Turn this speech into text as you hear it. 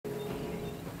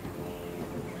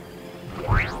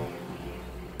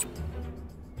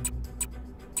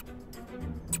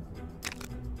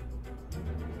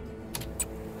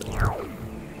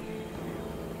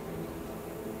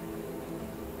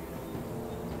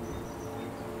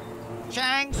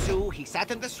Chang Tzu, he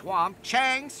sat in the swamp.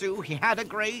 Chang Tzu, he had a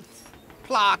great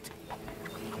plot.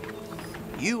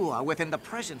 You are within the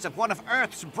presence of one of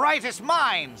Earth's brightest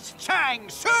minds, Chang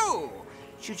Tzu!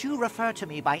 Should you refer to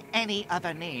me by any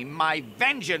other name, my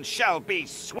vengeance shall be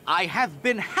swift. I have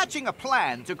been hatching a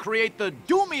plan to create the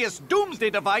doomiest doomsday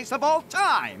device of all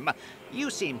time. You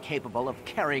seem capable of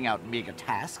carrying out meager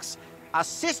tasks.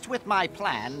 Assist with my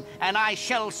plan, and I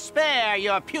shall spare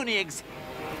your puny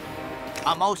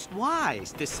A most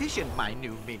wise decision, my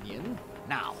new minion.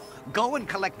 Now, go and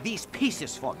collect these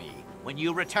pieces for me. When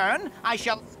you return, I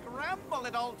shall scramble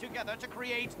it all together to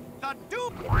create the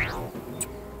doom...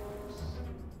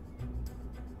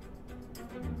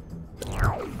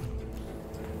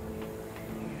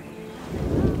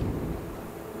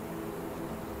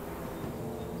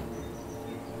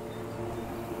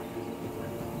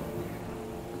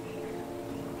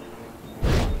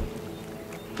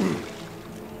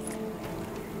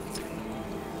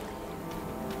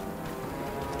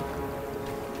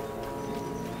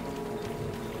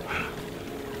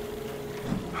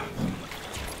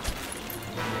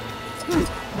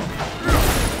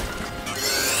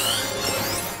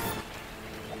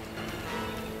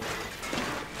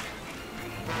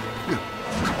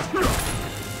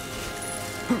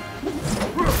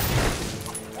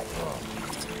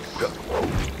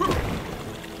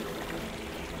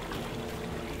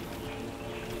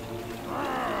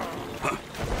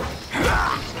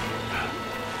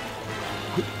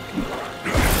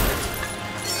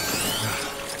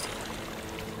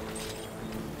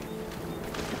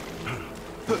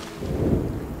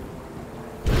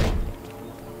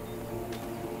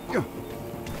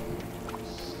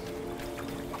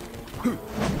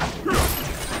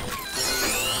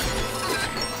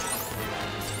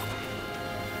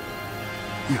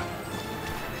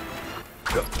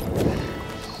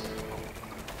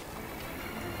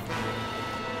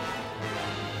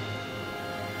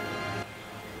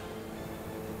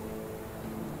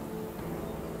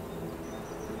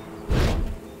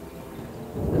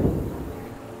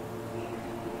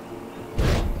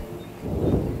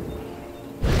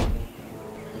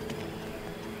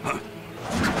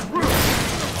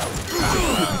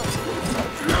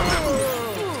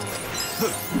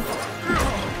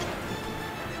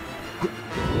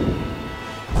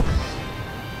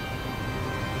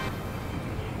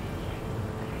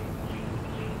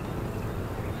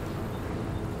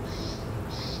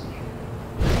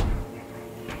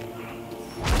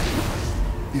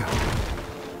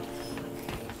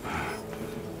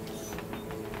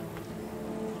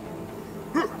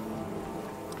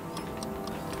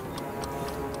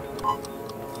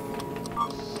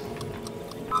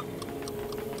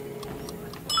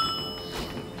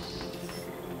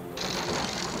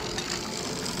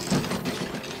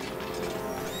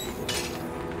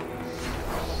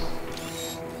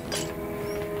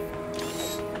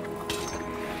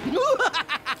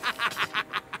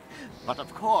 But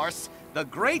of course, the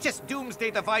greatest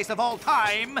doomsday device of all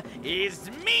time is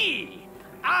me!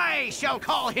 I shall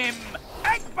call him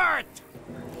Egbert!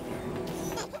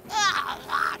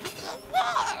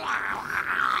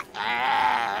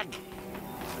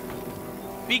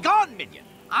 Begone, minion!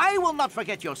 I will not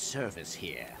forget your service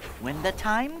here. When the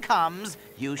time comes,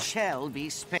 you shall be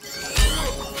spared.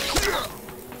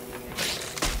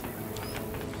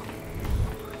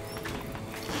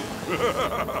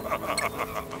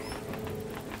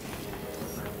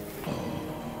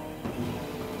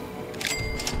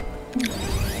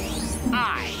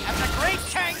 I am the great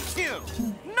Chang Tzu.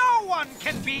 No one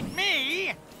can beat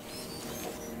me!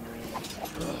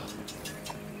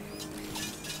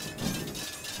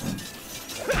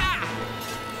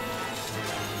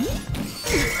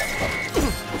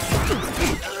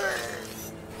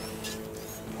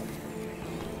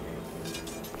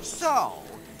 So,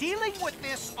 dealing with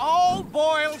this all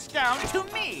boils down to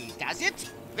me, does it?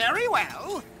 Very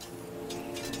well.